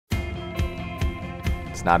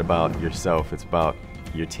It's not about yourself, it's about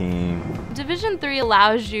your team. Division III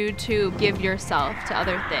allows you to give yourself to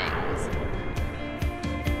other things.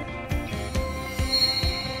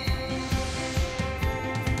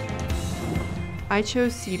 I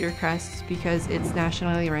chose Cedar Crest because it's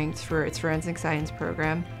nationally ranked for its forensic science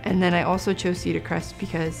program. And then I also chose Cedar Crest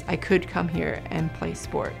because I could come here and play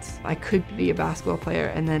sports. I could be a basketball player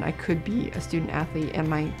and then I could be a student athlete, and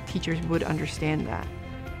my teachers would understand that.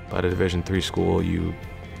 At a Division III school, you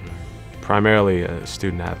primarily a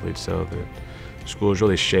student athlete, so the school is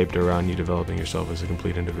really shaped around you developing yourself as a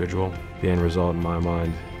complete individual. The end result in my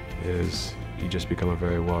mind is you just become a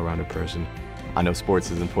very well-rounded person. I know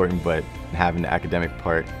sports is important, but having the academic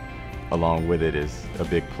part along with it is a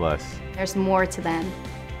big plus. There's more to them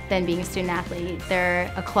than being a student athlete.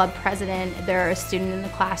 They're a club president, they're a student in the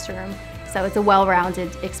classroom, so it's a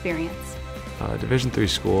well-rounded experience. Division III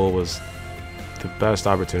school was the best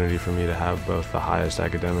opportunity for me to have both the highest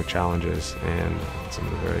academic challenges and some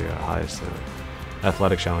of the very highest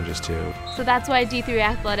athletic challenges too. So that's why D3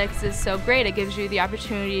 athletics is so great. It gives you the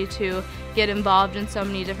opportunity to get involved in so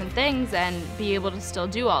many different things and be able to still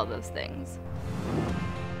do all those things.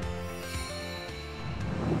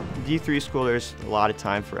 D3 school, there's a lot of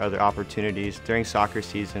time for other opportunities. During soccer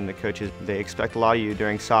season, the coaches, they expect a lot of you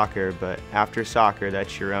during soccer, but after soccer,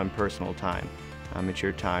 that's your own personal time. It's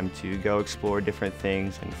your time to go explore different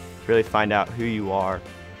things and really find out who you are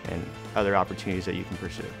and other opportunities that you can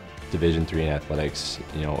pursue. Division III in athletics,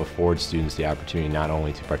 affords students the opportunity not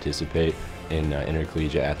only to participate in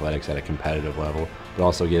intercollegiate athletics at a competitive level, but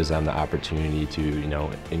also gives them the opportunity to,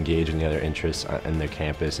 engage in the other interests in their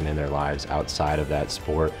campus and in their lives outside of that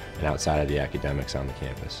sport and outside of the academics on the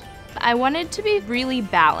campus. I wanted to be really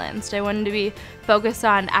balanced. I wanted to be focused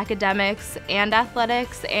on academics and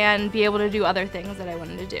athletics and be able to do other things that I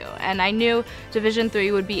wanted to do. And I knew Division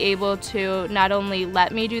III would be able to not only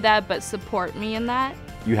let me do that, but support me in that.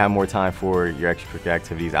 You have more time for your extracurricular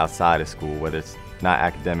activities outside of school, whether it's not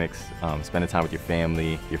academics, spending time with your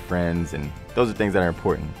family, your friends, and those are things that are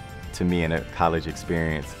important to me in a college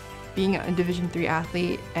experience. Being a Division III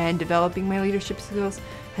athlete and developing my leadership skills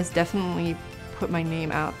has definitely put my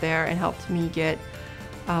name out there and helped me get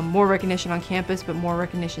more recognition on campus, but more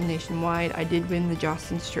recognition nationwide. I did win the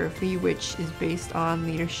Jostens Trophy, which is based on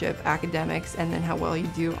leadership, academics, and then how well you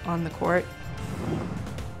do on the court.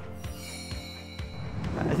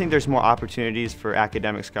 I think there's more opportunities for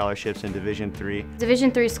academic scholarships in Division III.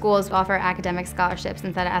 Division III schools offer academic scholarships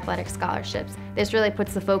instead of athletic scholarships. This really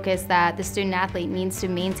puts the focus that the student athlete needs to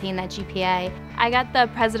maintain that GPA. I got the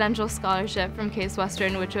presidential scholarship from Case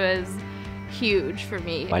Western, which was huge for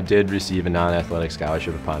me. I did receive a non-athletic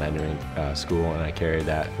scholarship upon entering school, and I carried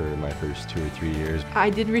that for my first 2 or 3 years. I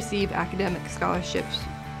did receive academic scholarships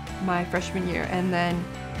my freshman year, and then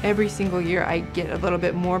every single year I get a little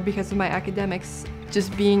bit more because of my academics.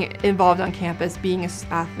 Just being involved on campus, being an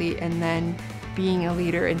athlete, and then being a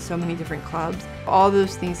leader in so many different clubs. All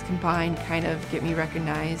those things combined kind of get me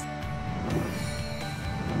recognized.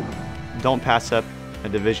 Don't pass up a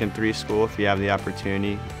Division III school if you have the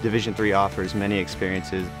opportunity. Division III offers many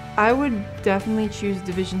experiences. I would definitely choose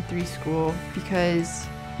Division III school because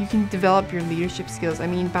you can develop your leadership skills. I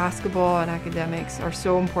mean, basketball and academics are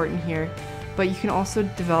so important here, but you can also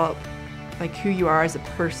develop who you are as a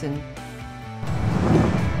person.